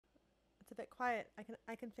It's a bit quiet.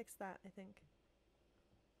 I can fix that, I think.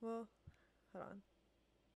 Well, hold on.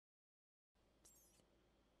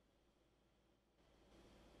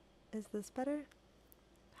 Is this better?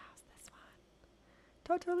 How's this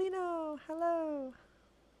one? Totolino, hello.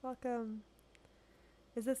 Welcome.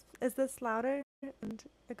 Is this louder and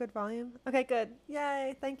a good volume? Okay, good.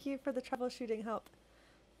 Yay. Thank you for the troubleshooting help.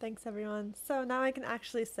 Thanks everyone. So now I can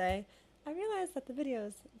actually say I realized that the video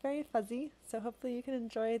is very fuzzy, so hopefully you can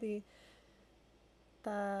enjoy the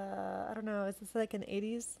I don't know, is this like an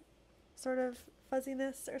 80s sort of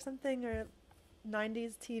fuzziness or something, or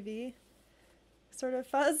 90s TV sort of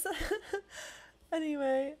fuzz?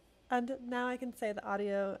 Anyway, and now I can say the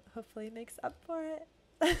audio hopefully makes up for it.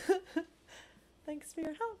 Thanks for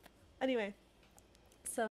your help. Anyway,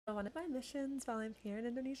 so one of my missions while I'm here in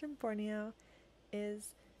Indonesian Borneo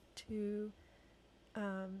is to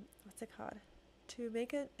what's it called? To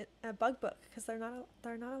make a bug book, because there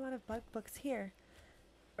are not a lot of bug books here,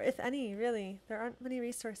 or if any, really. There aren't many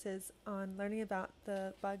resources on learning about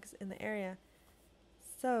the bugs in the area.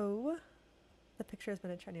 So the picture is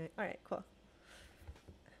miniature anyway. All right, cool.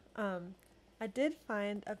 I did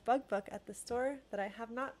find a bug book at the store that I have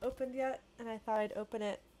not opened yet, and I thought I'd open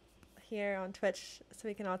it here on Twitch so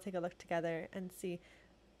we can all take a look together and see.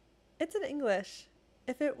 It's in English.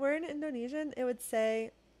 If it were in Indonesian, it would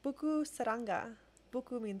say buku serangga.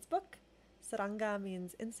 Buku means book, serangga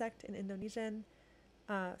means insect in Indonesian.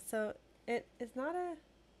 So it is not a.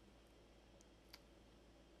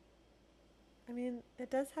 I mean,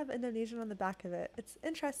 it does have Indonesian on the back of it. It's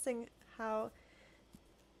interesting how,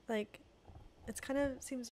 like, it's kind of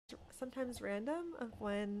seems sometimes random of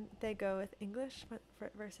when they go with English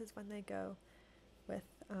versus when they go with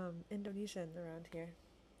Indonesian around here.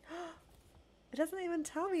 It doesn't even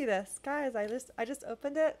tell me this, guys. I just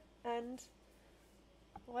opened it, and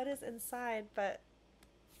what is inside? But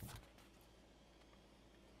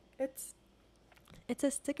it's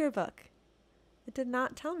a sticker book. It did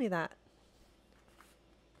not tell me that.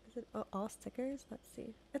 Is it all stickers? Let's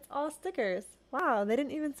see. It's all stickers. Wow, they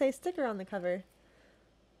didn't even say sticker on the cover.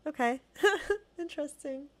 Okay,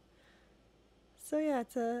 interesting. So yeah,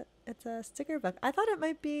 it's a sticker book. I thought it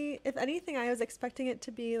might be, if anything, I was expecting it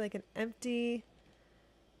to be like an empty.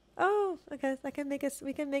 Oh, okay.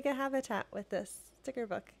 We can make a habitat with this sticker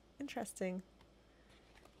book. Interesting.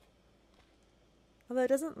 Although it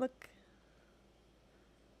doesn't look.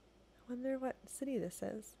 I wonder what city this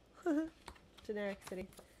is. Generic city.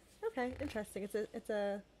 Okay, interesting. It's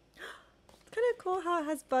kind of cool how it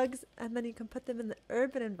has bugs, and then you can put them in the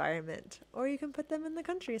urban environment, or you can put them in the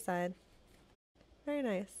countryside. Very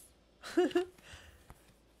nice.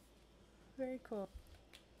 Very cool.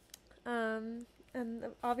 And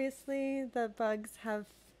obviously the bugs have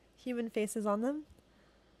human faces on them,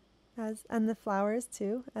 and the flowers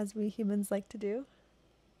too, as we humans like to do.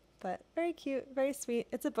 But very cute, very sweet.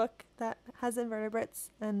 It's a book that has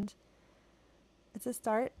invertebrates, and it's a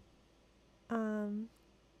start.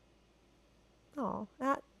 Oh,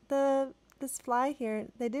 at this fly here,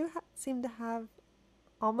 they do seem to have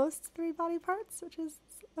almost 3 body parts, which is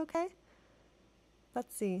okay.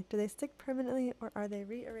 Let's see, do they stick permanently or are they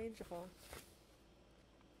rearrangeable?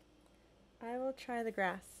 I will try the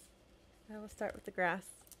grass. I will start with the grass.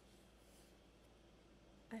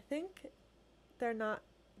 I think they're not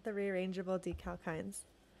the rearrangeable decal kinds.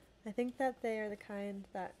 I think that they are the kind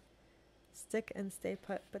that stick and stay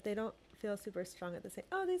put, but they don't feel super strong at the same.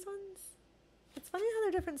 Oh, these ones. It's funny how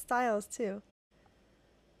they're different styles too.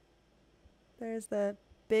 There's the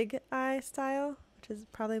big eye style, which is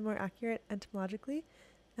probably more accurate entomologically,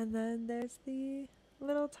 and then there's the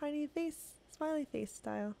little tiny face, smiley face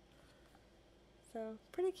style. So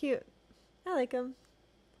pretty cute. I like them.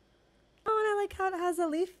 Oh, and I like how it has a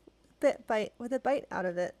leaf bite with a bite out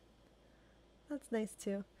of it. That's nice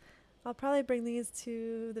too. I'll probably bring these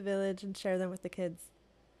to the village and share them with the kids.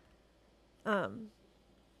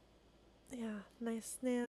 Yeah, nice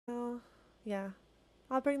snail. Yeah,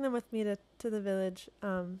 I'll bring them with me to the village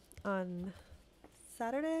on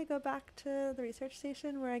Saturday. I go back to the research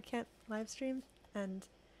station where I can't live stream, and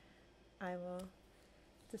I will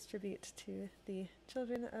distribute to the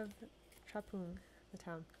children of Trapung, the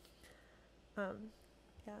town.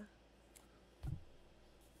 Yeah.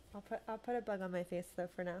 I'll put a bug on my face though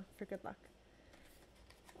for now, for good luck.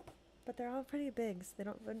 But they're all pretty big,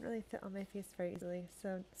 so wouldn't really fit on my face very easily.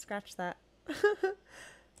 So scratch that.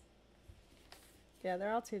 Yeah,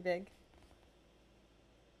 they're all too big.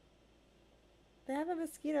 They have a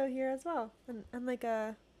mosquito here as well, and like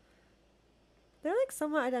they're like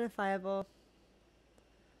somewhat identifiable.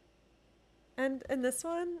 And in this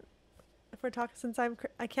one, if we're talking, since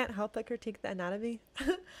I can't help but critique the anatomy.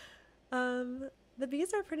 Um, the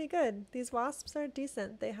bees are pretty good. These wasps are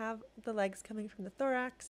decent. They have the legs coming from the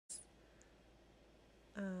thorax.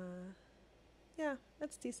 Uh, yeah,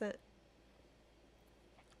 that's decent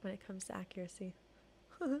when it comes to accuracy.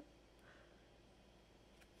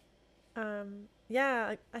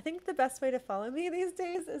 Yeah, I think the best way to follow me these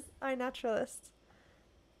days is iNaturalist.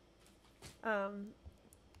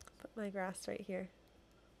 Put my grass right here.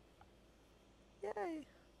 Yay!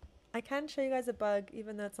 I can show you guys a bug,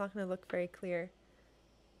 even though it's not going to look very clear.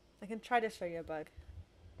 I can try to show you a bug,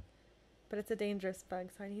 but it's a dangerous bug,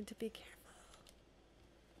 so I need to be careful.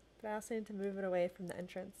 But I also need to move it away from the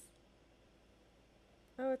entrance.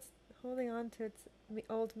 Oh, it's holding on to its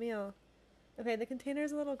old meal. Okay, the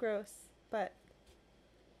container's a little gross, but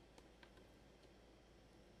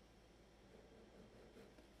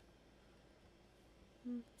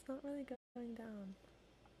it's not really going down.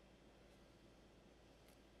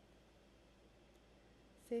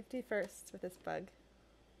 Safety first with this bug.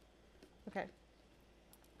 Okay.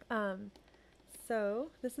 So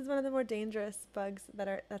this is one of the more dangerous bugs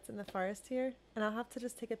that's in the forest here, and I'll have to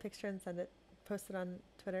just take a picture and post it on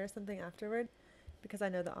Twitter or something afterward, because I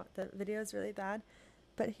know the video is really bad.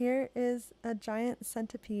 But here is a giant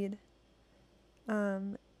centipede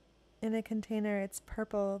in a container. It's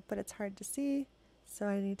purple, but it's hard to see, so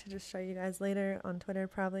I need to just show you guys later on Twitter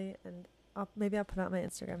probably, and maybe I'll put out my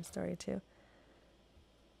Instagram story too.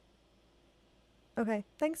 Okay,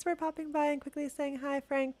 thanks for popping by and quickly saying hi,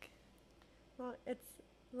 Frank. Well, it's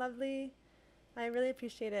lovely. I really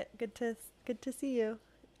appreciate it. Good to see you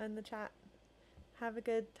in the chat. Have a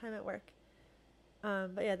good time at work.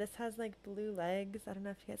 But yeah, this has like blue legs. I don't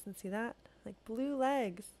know if you guys can see that. Like blue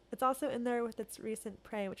legs. It's also in there with its recent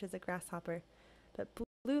prey, which is a grasshopper. But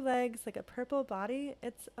blue legs, like a purple body.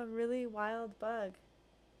 It's a really wild bug.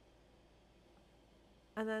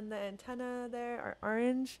 And then the antennae there are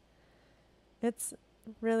orange. It's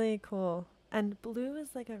really cool. And blue is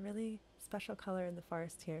like a really special color in the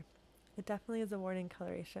forest here. It definitely is a warning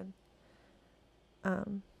coloration.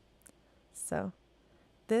 So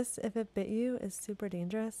this, if it bit you, is super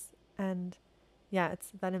dangerous, and yeah,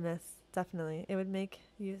 it's venomous, definitely. It'd make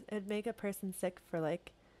a person sick for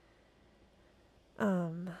like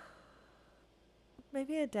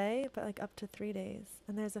maybe a day, but like up to 3 days.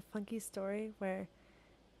 And there's a funky story where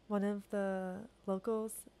one of the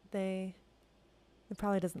locals, it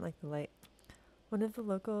probably doesn't like the light. One of the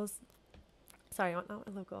locals, sorry, not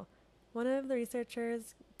a local, one of the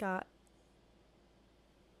researchers got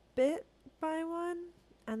bit by one,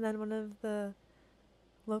 and then one of the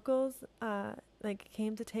locals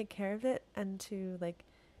came to take care of it, and to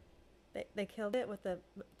they killed it with a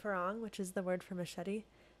parang, which is the word for machete,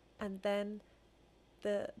 and then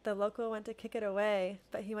the local went to kick it away,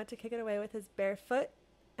 but he went to kick it away with his bare foot,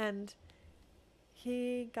 and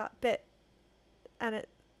he got bit, and it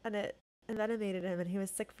envenomated him, and he was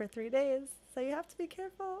sick for 3 days. So you have to be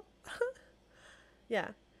careful. Yeah.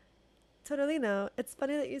 Torolino, it's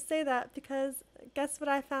funny that you say that, because guess what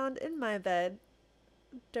I found in my bed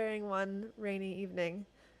during one rainy evening?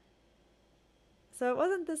 So it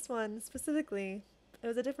wasn't this one specifically. It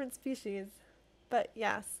was a different species. But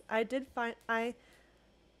yes, I did find, I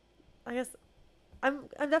guess I'm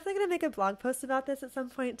definitely going to make a blog post about this at some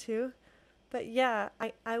point too. But yeah,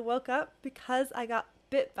 I woke up because I got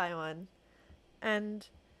bit by one. And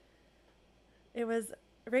it was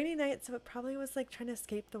a rainy night, so it probably was like trying to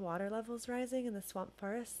escape the water levels rising in the swamp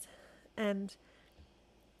forest. And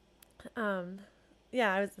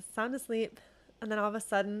yeah, I was sound asleep, and then all of a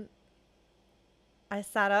sudden I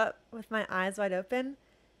sat up with my eyes wide open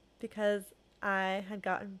because I had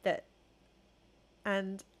gotten bit.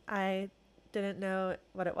 And I didn't know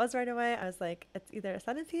what it was right away. I was like, it's either a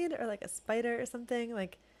centipede or like a spider or something.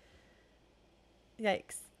 Like,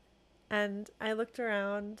 yikes. And I looked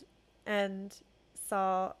around and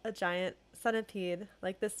saw a giant centipede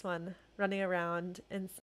like this one running around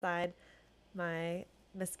inside my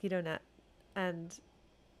mosquito net. And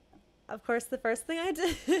of course, the first thing I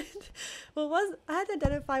did was I had to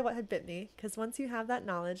identify what had bit me, because once you have that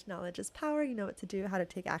knowledge is power. You know what to do, how to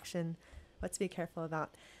take action, what to be careful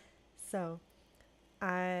about. So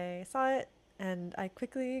I saw it, and I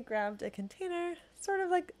quickly grabbed a container, sort of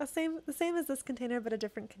like the same as this container, but a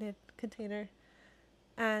different container,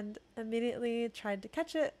 and immediately tried to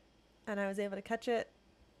catch it, and I was able to catch it,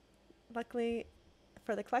 luckily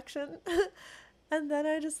for the collection. And then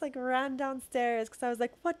I just like ran downstairs because I was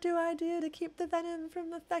like, what do I do to keep the venom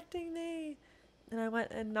from affecting me? And I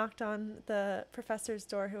went and knocked on the professor's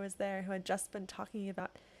door who was there, who had just been talking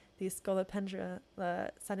about these Scolopendra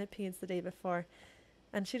centipedes the day before.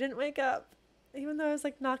 And she didn't wake up, even though I was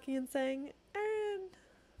like knocking and saying, Erin.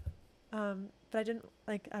 But I didn't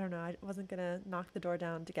like, I don't know, I wasn't gonna knock the door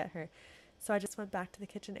down to get her. So I just went back to the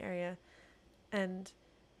kitchen area and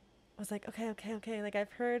was like, okay, okay, okay. Like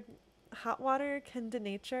I've heard hot water can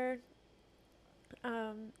denature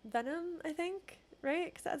venom, I think, right?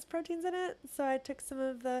 Because it has proteins in it. So I took some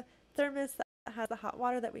of the thermos that has the hot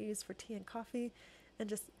water that we use for tea and coffee and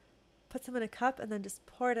just put some in a cup and then just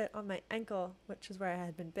poured it on my ankle, which is where I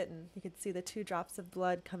had been bitten. You could see the 2 drops of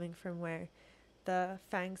blood coming from where the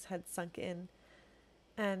fangs had sunk in.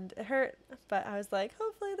 And it hurt, but I was like,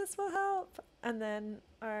 hopefully this will help. And then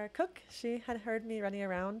our cook, she had heard me running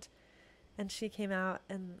around and she came out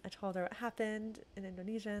and I told her what happened in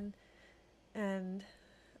Indonesian. And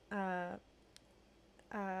uh,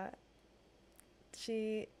 uh,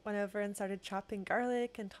 she went over and started chopping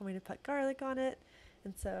garlic and told me to put garlic on it.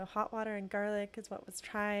 And so hot water and garlic is what was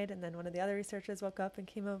tried. And then one of the other researchers woke up and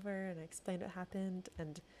came over and I explained what happened.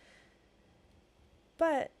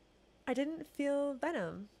 But I didn't feel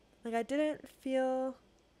venom. Like I didn't feel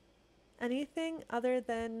anything other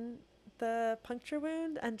than the puncture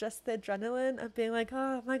wound and just the adrenaline of being like,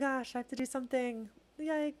 oh my gosh, I have to do something.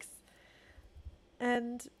 Yikes.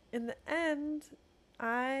 And in the end,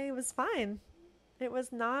 I was fine. It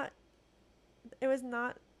was not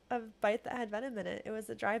a bite that had venom in it. It was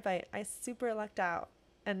a dry bite. I super lucked out.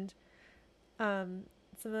 And some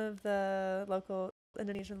of the local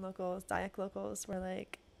Indonesian locals, Dayak locals, were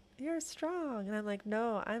like, "You're strong," and I'm like,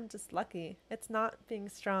 "No, I'm just lucky. It's not being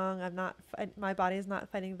strong. I'm not. My body's not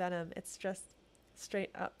fighting venom. It's just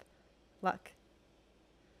straight up luck."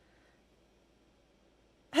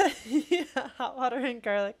 Yeah, hot water and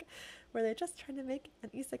garlic. Were they just trying to make an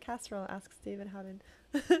Isa casserole? Asks David Howden.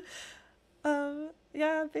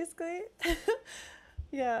 Yeah, basically.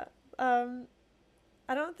 Yeah. I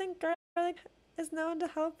don't think garlic is known to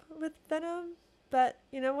help with venom, but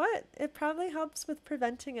you know what? It probably helps with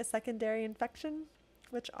preventing a secondary infection,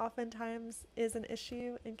 which oftentimes is an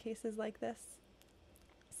issue in cases like this.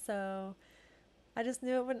 So I just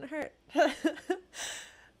knew it wouldn't hurt.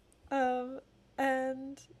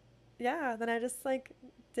 And yeah, then I just like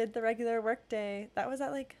did the regular work day. That was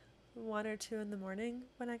at like 1 or 2 in the morning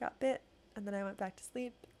when I got bit, and then I went back to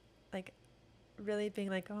sleep, like really being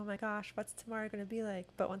like, oh my gosh, what's tomorrow going to be like?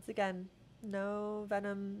 But once again, no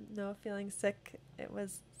venom, no feeling sick. It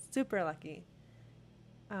was super lucky.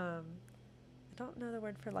 I don't know the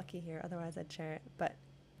word for lucky here, otherwise I'd share it, but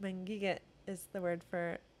menggigit is the word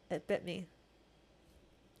for it bit me.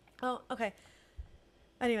 Oh, okay.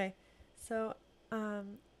 Anyway, so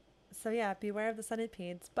yeah, beware of the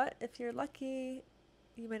centipedes. But if you're lucky,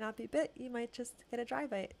 you might not be bit. You might just get a dry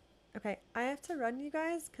bite. Okay, I have to run, you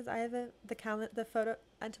guys, because I have the photo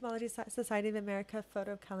Entomology Society of America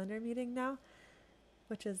photo calendar meeting now,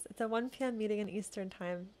 it's a 1 p.m. meeting in Eastern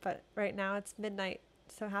time. But right now it's midnight,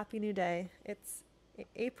 so happy new day. It's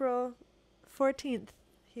April 14th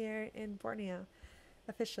here in Borneo,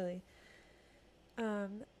 officially.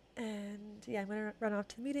 And yeah, I'm going to run off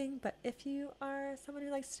to the meeting, but if you are someone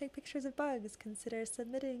who likes to take pictures of bugs, consider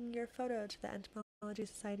submitting your photo to the Entomology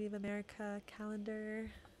Society of America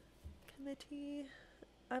calendar committee.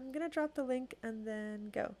 I'm going to drop the link and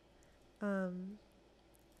then go.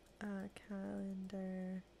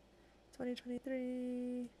 Calendar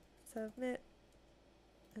 2023, submit,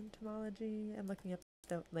 entomology. I'm looking up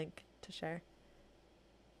the link to share.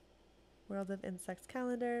 World of Insects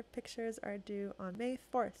calendar. Pictures are due on May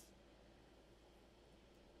 4th.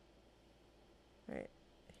 Alright,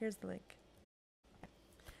 here's the link.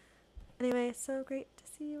 Anyway, so great to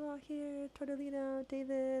see you all here. Tortolino,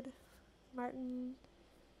 David, Martin,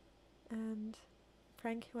 and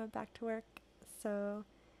Frank, who went back to work. So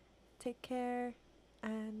take care,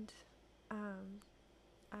 and I'm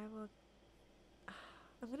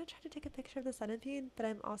gonna try to take a picture of the centipede, but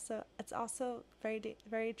it's also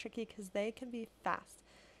very tricky because they can be fast.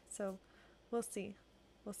 So we'll see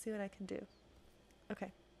what I can do.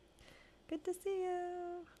 Okay, good to see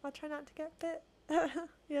you. I'll try not to get bit.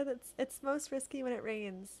 Yeah, it's most risky when it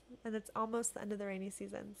rains, and it's almost the end of the rainy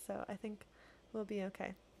season, so I think we'll be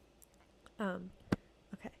okay.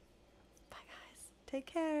 Okay, bye guys, take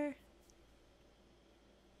care.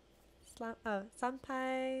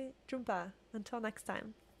 Sampai jumpa. Until next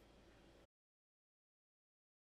time.